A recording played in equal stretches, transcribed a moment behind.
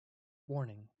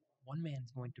Warning, one man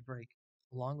is going to break,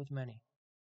 along with many.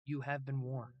 You have been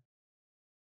warned.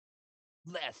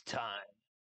 Last time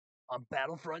on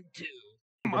Battlefront 2.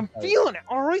 I'm feeling it.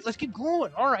 All right, let's get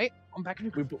going. All right, I'm back in the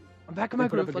groove. I'm back in my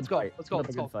groove. Let's go. Let's go. Put up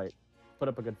a good fight. Put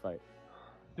up a good fight.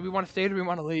 Do we want to stay or do we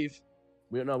want to leave?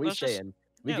 We stay in.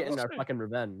 We get in our fucking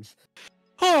revenge.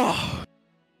 Oh.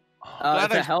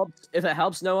 If it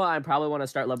helps Noah, I probably want to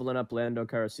start leveling up Lando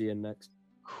Calrissian next.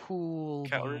 Cool.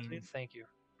 Thank you.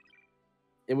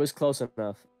 It was close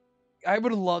enough. I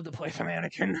would love to play some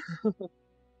Anakin.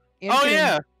 Oh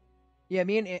yeah. Yeah,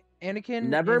 me and Anakin.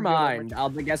 Never mind. I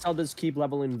guess I'll just keep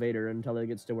leveling Vader until it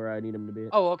gets to where I need him to be.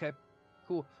 Oh, okay.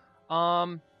 Cool.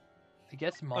 I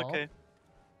guess Maul. Okay.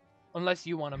 Unless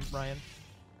you want him, Ryan.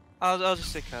 I'll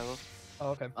just say Kylo. Oh,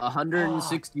 okay.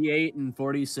 168 and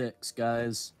 46,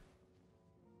 guys.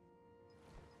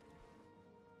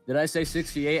 Did I say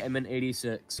 68? I meant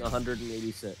 86.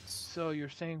 186. So you're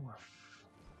saying we're...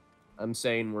 I'm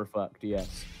saying we're fucked,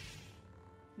 yes.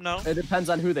 No. It depends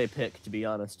on who they pick, to be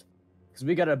honest. Because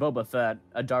we got a Boba Fett,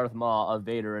 a Darth Maul, a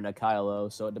Vader, and a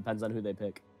Kylo, so it depends on who they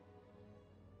pick.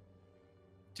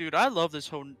 Dude, I love this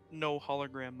whole no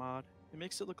hologram mod. It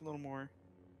makes it look a little more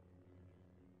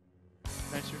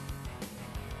nicer.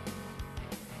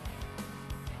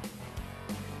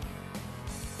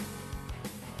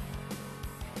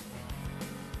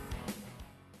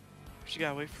 Just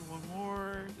gotta wait for one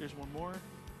more. There's one more.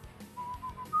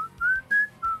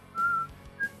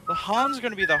 The Han's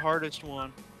gonna be the hardest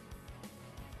one.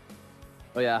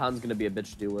 Oh yeah, Han's gonna be a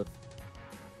bitch to deal with.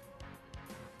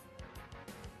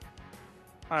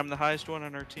 I'm the highest one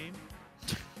on our team.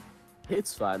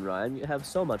 It's fine, Ryan. You have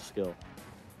so much skill.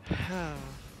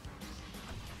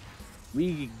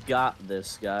 We got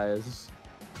this, guys.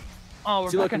 Oh, we're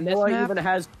See, back look, on this Noah map? even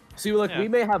has... See, look, we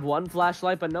may have one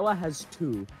flashlight, but Noah has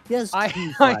two. He has two I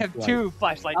have flashlights. 2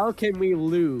 flashlights. How can we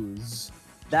lose?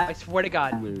 I swear to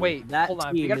God. lose. Wait, That hold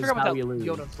on. team We gotta is figure out how what we that lose.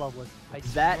 Yoda's level was. I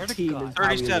That swear to team God. is how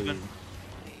we 37. lose.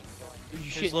 You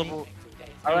His shit level.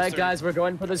 Alright, guys, we're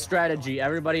going for the strategy.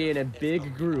 Everybody in a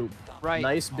big group. Right.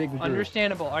 Nice big group.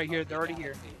 Understandable. Alright, here. They're already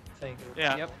here. Thing.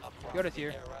 Yeah. Yep. Yoda's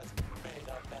here.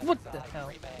 What the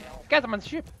hell? Guys, I'm on the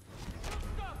ship.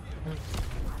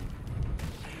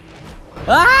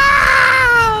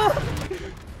 Ah!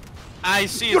 I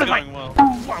see it's going well.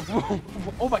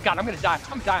 Oh my God, I'm gonna die.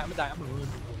 I'm gonna die.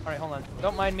 Alright, hold on.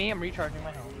 Don't mind me. I'm recharging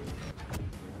my health.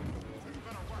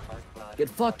 Get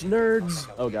fucked, nerds.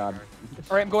 Oh God.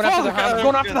 Alright, I'm going after the hunt. I'm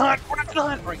going after the hunt. Going after the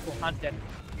hunt. Alright, cool. Hunt's dead.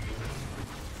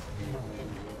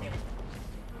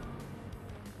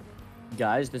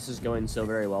 Guys, this is going so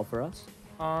very well for us.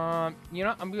 You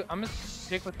know, I'm gonna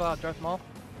stick with Darth Maul.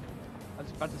 I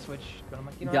was about to switch, but I'm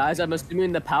like, you know. Guys, I'm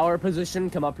assuming the power position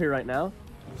come up here right now.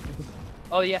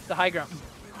 Oh yes, the high ground.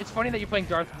 It's funny that you're playing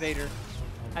Darth Vader.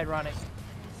 Ironic.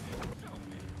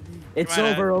 It's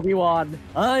over, Obi-Wan.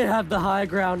 I have the high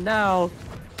ground now.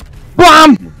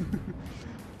 BOMB!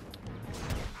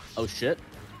 Oh shit.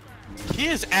 He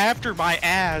is after my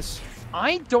ass.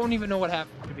 I don't even know what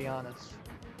happened, to be honest.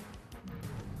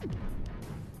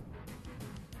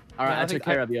 Alright, Yeah, I took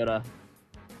care of Yoda.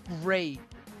 Great.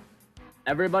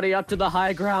 Everybody up to the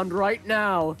high ground right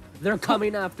now. They're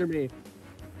coming after me.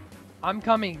 I'm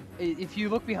coming. If you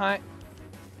look behind...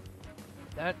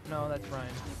 No, that's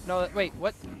Ryan. No, wait,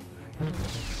 what?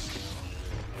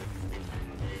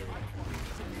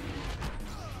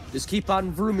 Just keep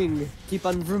on vrooming. Keep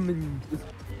on vrooming.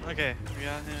 Okay, we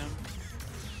got him.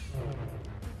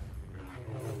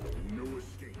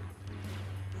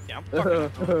 Yeah, I'm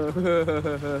fucking...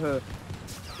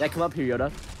 Yeah, come up here,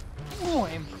 Yoda. Oh,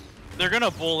 They're gonna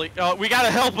bully. Oh, we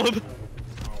gotta help him.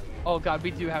 oh God,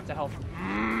 we do have to help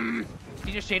him.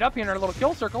 He just stayed up here in our little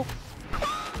kill circle.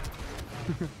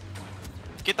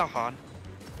 Get the Han.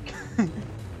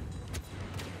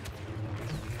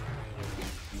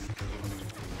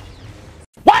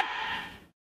 What?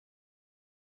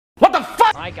 What the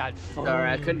fuck? I got fucked.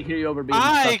 Sorry, I couldn't hear you over being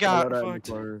I stuck got Yoda in the fucked.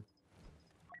 corner.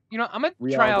 You know, I'm gonna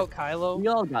We try all out Kylo, We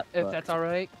all got if fucked. that's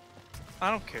alright. I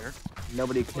don't care.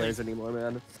 Nobody cares anymore,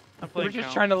 man. I'm We're playing just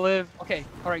count. trying to live. Okay,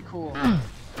 alright, cool.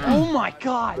 Oh my We're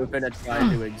God! gonna try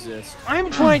to exist.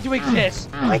 I'm trying to exist!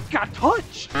 I got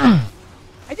touched! I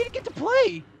didn't get to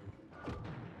play!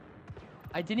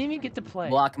 I didn't even get to play.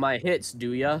 Block my hits,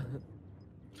 do ya?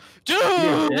 Dude,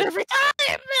 Yeah. every time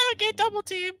I get double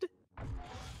teamed.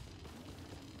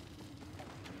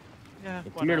 Yeah,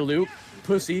 It's why your not? loop.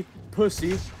 Pussy.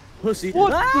 Pussy. Pussy.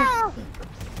 What? Ah!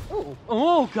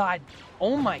 Oh God!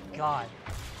 Oh my God!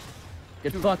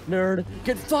 Get fucked, nerd.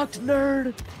 Get fucked,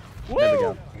 nerd. Woo! There we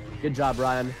go. Good job,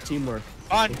 Ryan. Teamwork.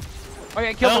 Fine. Okay,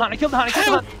 I killed the hunt. I killed the hunt. I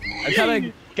killed the hunt. I'm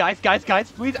coming. Guys,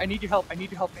 please, I need your help. I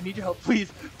need your help,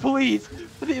 please, please,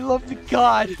 for the love of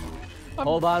God.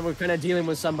 Hold on, we're kind of dealing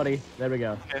with somebody. There we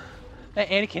go. Okay. That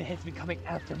Anakin has been coming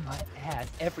after my ass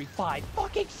every 5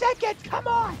 fucking seconds. Come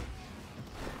on.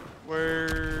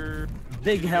 We're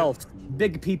Big health,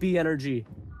 big PP energy.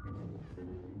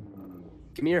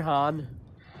 Come here, Han.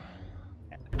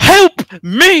 help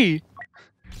me!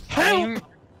 Help!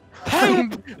 I'm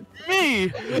Me!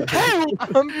 Help!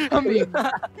 coming.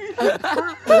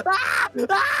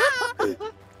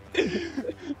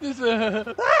 This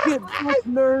Get fucked,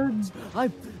 nerds!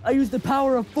 I used the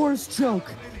power of force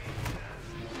choke.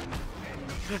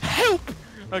 Help!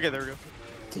 Okay, there we go.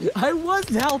 I was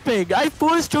helping. I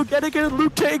force choked Anakin and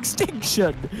Luke to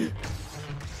extinction.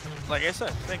 Like I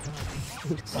said, thank you.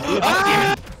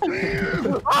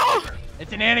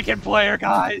 It's an Anakin player,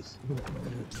 guys.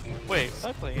 Wait,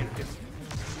 I play Anakin.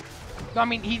 No, I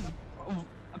mean he's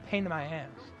a pain in my ass.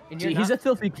 And you're He's not? a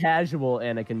filthy casual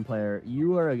Anakin player.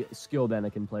 You are a skilled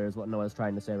Anakin player, is what Noah's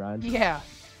trying to say, Ryan. Yeah.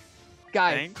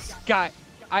 Guys, Thanks.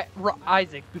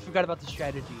 Isaac, we forgot about the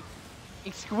strategy.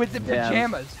 Exquisite Yeah.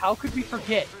 pajamas. How could we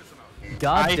forget?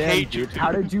 God I damn, hate you, dude.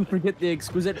 How did you forget the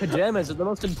exquisite pajamas? It's the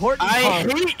most important I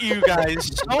part. hate you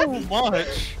guys so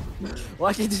much.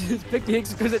 Why can't you just pick the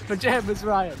exquisite pajamas,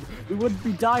 Ryan? We wouldn't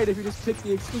be dying if you just picked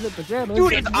the exquisite pajamas.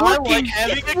 Dude, it's I working! like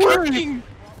having It's a cape. working!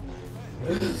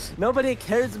 Nobody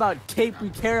cares about cape, we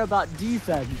care about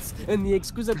defense. And the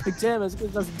exquisite pajamas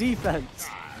gives us defense.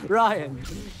 Ryan.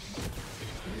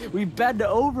 We've been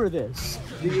over this.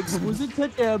 The exquisite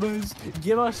pajamas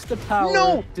give us the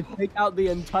power to take out the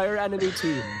entire enemy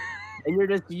team. And you're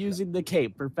just using the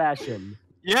cape for fashion.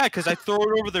 Yeah, because I throw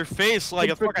it over their face like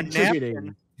Good a for fucking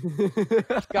contributing.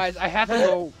 napkin. Guys, I have to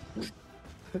go.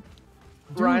 Dude,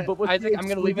 Ryan, but with Isaac, the I'm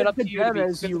gonna leave it up to you to be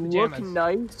pajamas, you look pajamas.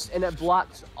 nice, and it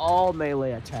blocks all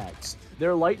melee attacks.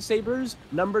 They're lightsabers,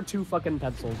 #2 fucking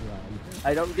pencils, Ryan.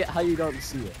 I don't get how you don't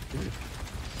see it.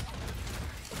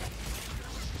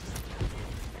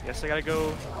 Guess I gotta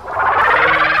go.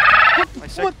 My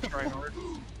second try hard.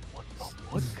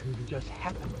 What could just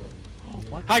happen?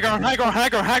 What? High ground, high ground, high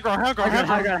ground, high ground, high ground,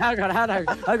 high ground.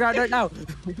 High ground right now.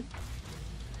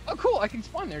 Oh, cool! I can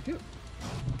spawn there too.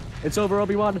 It's over,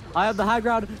 Obi-Wan. I have the high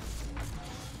ground.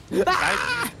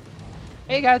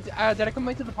 Hey guys, did I come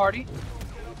late to the party?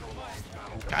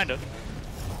 Kind of.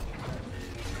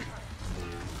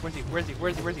 Where's he? Where's he?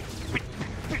 Where's he? Where's he?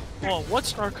 Well, what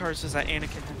star cards does that Anakin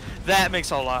have? That makes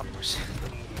a lot more sense.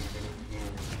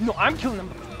 No, I'm killing him.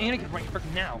 Anakin right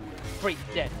freaking now. Right,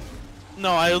 he's dead.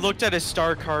 No, I looked at his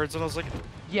star cards and I was like,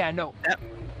 Yeah, no. Yep.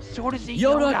 So does he.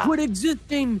 Yoda, quit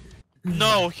existing.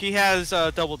 no, he has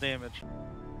double damage.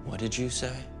 What did you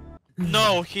say?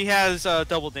 No, he has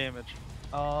double damage.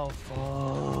 Oh,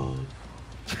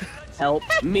 fuck. Help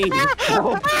me.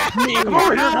 Help me.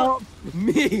 Help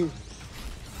me.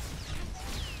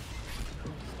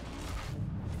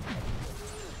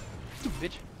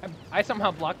 Stupid bitch. I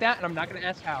somehow blocked that, and I'm not gonna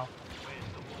ask how.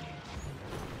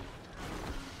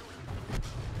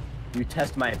 You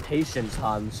test my patience,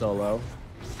 Han Solo.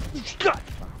 God.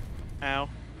 Ow.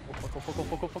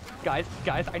 Guys,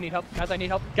 I need help. Guys, I need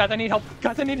help. Guys, I need help.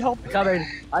 Guys, I need help. Coming.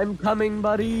 I'm coming,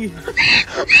 buddy.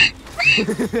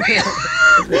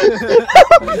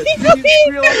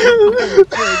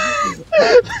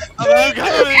 I'm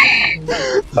coming!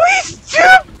 Please,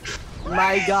 stop!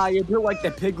 My guy, you do like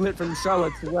the piglet from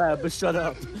Charlotte's Web. Shut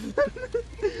up.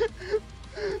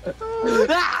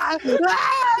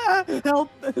 Help!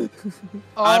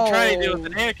 I'm trying to deal with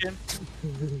an Anakin.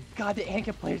 God, the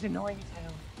Anakin player's annoying as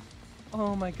hell.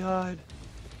 Oh my god.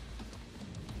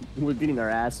 We're getting our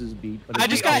asses beat. But I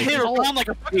it's just got okay. hit around like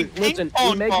a fucking ping Listen,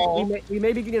 pong ball. we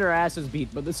may be getting our asses beat,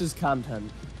 but this is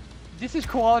content. This is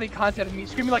quality content of me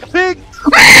screaming like a pig!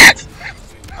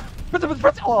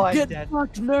 Oh, I'm Get dead.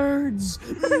 fucked, nerds!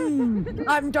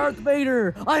 I'm Darth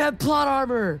Vader! I have plot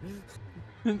armor!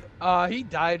 He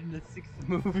died in the 6th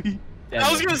movie. I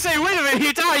was gonna say, wait a minute,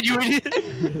 he died, you idiot!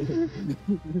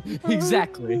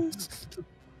 Exactly.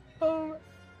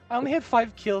 I only had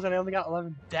 5 kills and I only got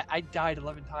 11. I died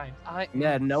 11 times.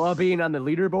 Yeah, Noah being on the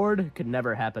leaderboard could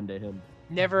never happen to him.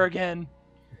 Never again.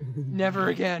 Never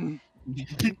again.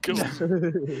 Go.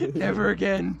 Never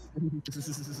again.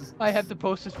 I have to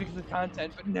post this because of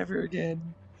content, but never again.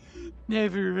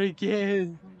 Never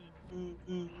again.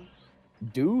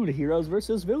 Dude, heroes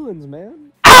versus villains,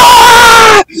 man.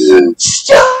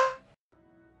 Stop!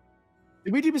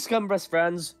 Did we become best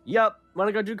friends? Yup.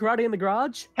 Wanna go do karate in the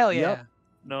garage? Hell yeah. Yep.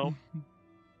 No,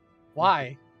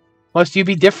 Why? Must you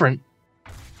be different?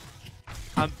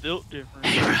 I'm built different.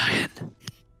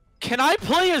 Can I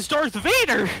play as Darth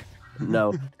Vader?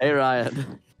 No. Hey,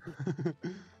 Ryan.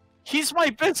 He's my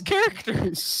best character.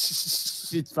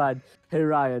 It's fine. Hey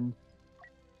Ryan.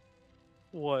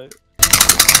 What?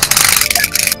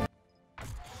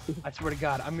 I swear to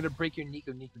God, I'm gonna break your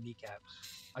Nico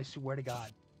kneecaps. I swear to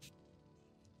God.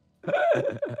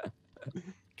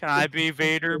 Can I be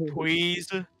Vader, please?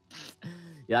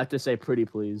 You have to say pretty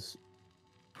please.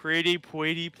 Pretty,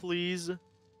 please.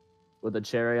 With a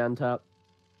cherry on top.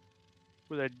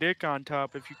 With a dick on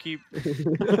top if you keep...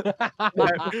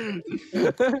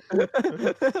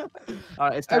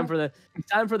 Alright, it's time for the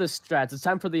strats. It's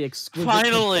time for the exclusive.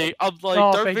 Finally! I'm like,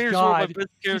 Oh, Darth thank Vader's one of my God. best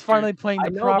characters. He's finally playing the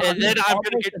know, proper. And then I'm gonna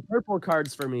almost get... a purple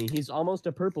cards for me. He's almost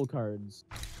a purple cards.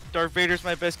 Darth Vader's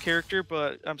my best character,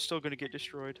 but I'm still gonna get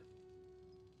destroyed.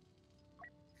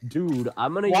 Dude,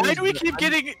 I'm gonna Why do we keep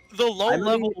getting the low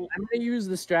level? I'm gonna use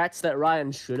the strats that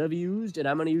Ryan should have used, and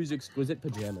I'm gonna use exquisite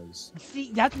pajamas.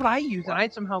 See, that's what I use, and I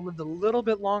somehow lived a little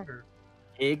bit longer.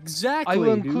 Exactly. I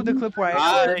will include the clip where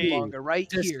I lived Right. longer,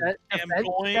 right here. I'm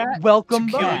going Welcome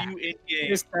to kill back. you in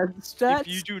game. Stats, If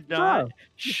you do not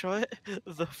shut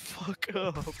the fuck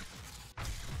up.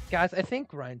 Guys, I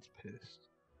think Ryan's pissed.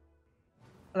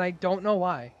 And I don't know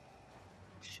why.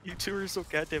 You two are so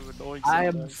goddamn annoying. I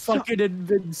am sometimes. fucking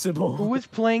invincible. Who is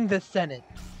playing the Senate?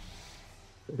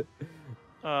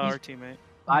 Our teammate.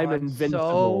 I'm Oh,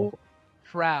 invincible. so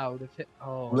proud of him.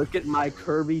 Oh. Look at my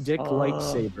curvy dick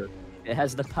lightsaber. It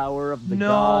has the power of the No,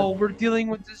 god. we're dealing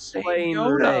with the same Playing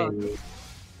Yoda. Rey.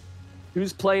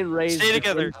 Who's playing Rey's Stay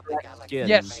together. different skin?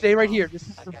 Yes, stay right here. This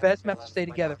is the best map to stay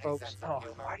together, folks. Oh,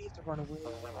 why do you have to run away?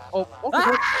 Oh,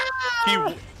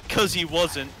 okay. Cause he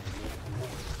wasn't.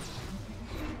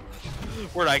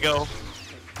 Where'd I go?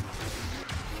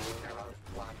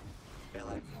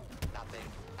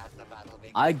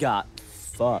 I got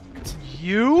fucked.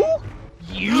 You?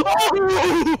 You?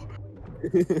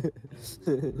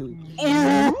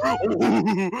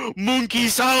 Monkey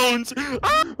sounds.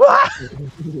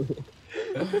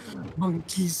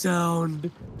 Monkey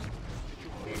sound.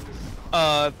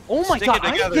 Oh my Stick God! it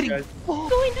I'm together, getting guys.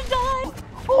 going to die.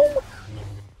 Oh.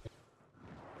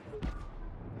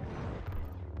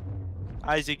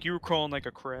 Isaac, you were crawling like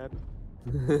a crab.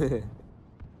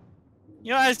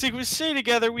 You know, Isaac, we stay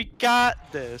together. We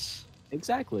got this.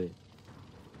 Exactly.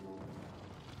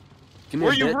 Give me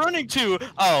Where a are you bit. running to?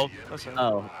 Oh. Okay.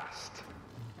 Oh.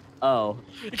 Oh.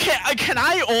 Can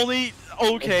I only?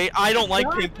 Okay, I don't like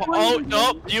ping pong. Oh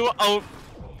no, you. Oh.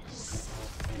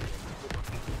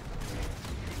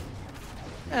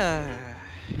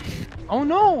 Oh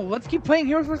no! Let's keep playing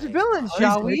heroes versus villains,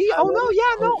 shall we? Oh no!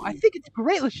 Yeah, no. I think it's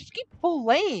great. Let's just keep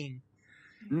playing.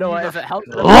 No, if it helps.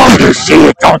 Love to see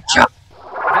it, don't you? If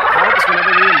it helps,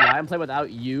 whenever me and Ryan play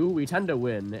without you, we tend to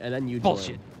win, and then you join.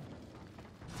 Bullshit.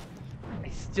 I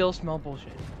still smell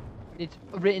bullshit. It's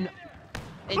written.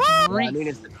 It's I mean, written.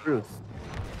 it's the truth.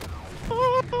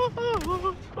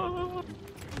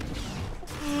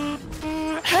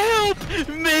 Help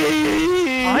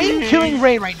me! I'm killing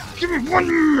Rey right now. Give me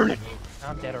 1 minute.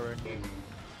 I'm dead already.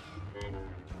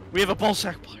 We have a ball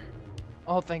sack player.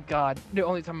 Oh, thank God. The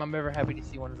only time I'm ever happy to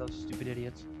see one of those stupid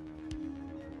idiots.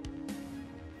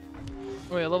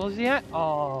 Wait, what level is he at?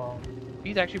 Oh,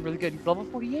 he's actually really good. He's level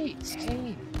 48.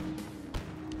 Hey.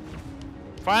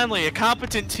 Finally, a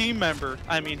competent team member.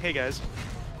 I mean, hey guys.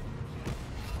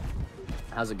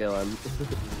 How's it going?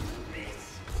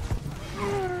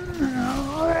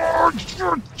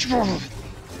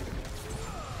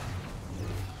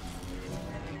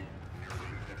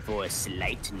 Force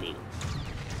lightning.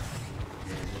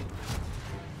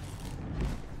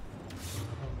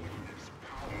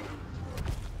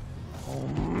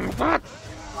 Fine,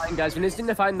 guys, we just need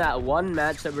to find that one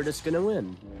match that we're just gonna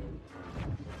win.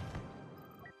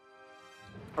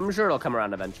 I'm sure it'll come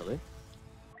around eventually.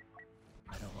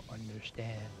 I don't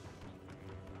understand.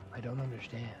 I don't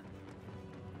understand.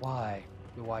 Why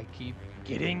do I keep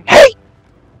getting hate?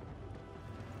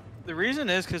 The reason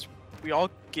is because we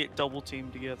all get double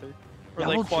teamed together. Or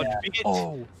Double like quad. teamed? We get,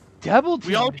 Oh, double team.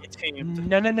 we all get teamed.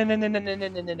 No.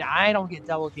 I don't get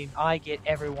double teamed. I get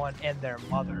everyone and their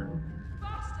mother.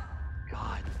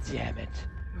 God damn it.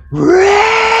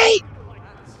 Ray!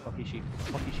 Fucky sheep.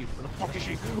 Fucky sheep. Where the fuck is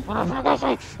she? Where the fuck is she?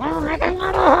 Where the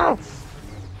fuck is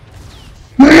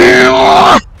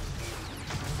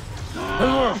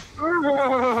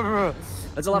she?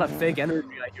 That's a lot of fake energy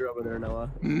I hear over there, Noah.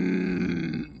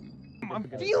 I'm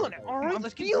feeling it. All right,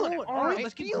 let's keep going. All right,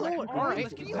 let's keep going. All right,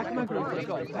 let's keep back to my group. Let's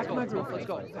go. Back to my group. Let's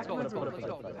go. Back to my group. Let's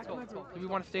go. Let's go. Do we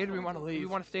want to stay or do we want to leave? Do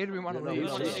we want to stay or do we want to leave?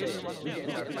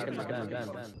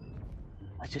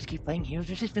 Let's just keep playing heroes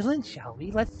versus villains, shall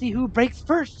we? Let's see who breaks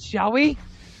first, shall we?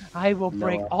 I will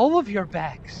break No. all of your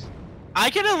backs. I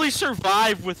can at least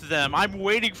survive with them. I'm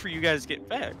waiting for you guys to get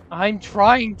back. I'm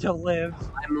trying to live.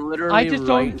 I'm literally I just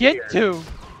don't right get here. to.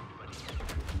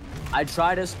 I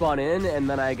try to spawn in and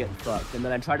then I get fucked, and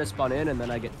then I try to spawn in and then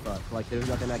I get fucked. Like there's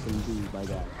nothing I can do, my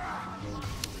guy.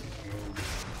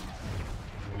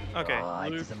 Okay.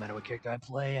 It doesn't matter what character I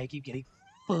play. I keep getting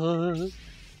fucked.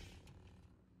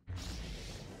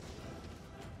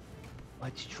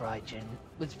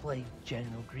 Let's play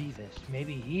General Grievous.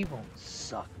 Maybe he won't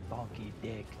suck donkey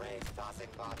dick. Rays tossing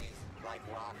bodies like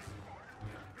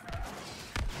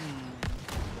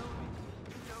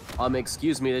rocks.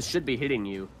 Excuse me, this should be hitting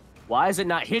you. Why is it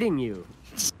not hitting you?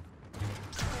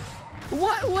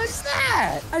 What was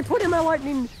that? I pointed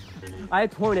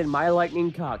my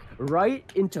lightning cock right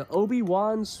into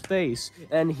Obi-Wan's face,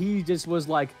 and he just was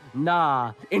like,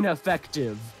 nah,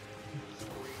 ineffective.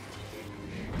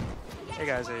 Hey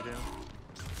guys, how you doing?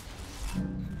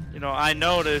 You know, I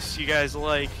notice you guys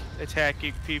like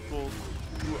attacking people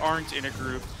who aren't in a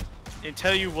group. And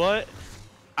tell you what,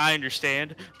 I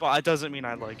understand, but that doesn't mean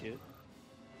I like it.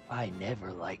 I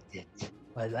never liked it.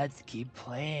 But let's keep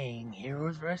playing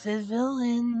heroes versus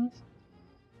villains.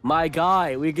 My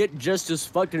guy, we get just as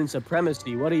fucked in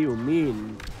Supremacy. What do you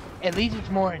mean? At least it's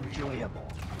more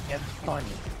enjoyable and funny.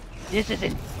 This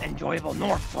isn't enjoyable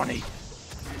nor funny.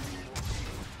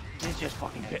 It's just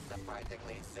fucking good.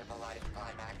 Surprisingly civilized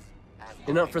climax.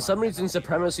 You know, for some reason,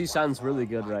 Supremacy sounds really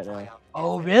good right now.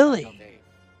 Oh, really?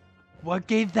 What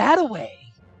gave that away?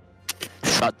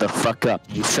 Shut the fuck up.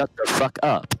 You shut the fuck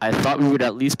up. I thought we would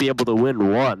at least be able to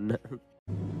win one.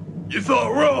 You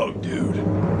thought wrong, dude.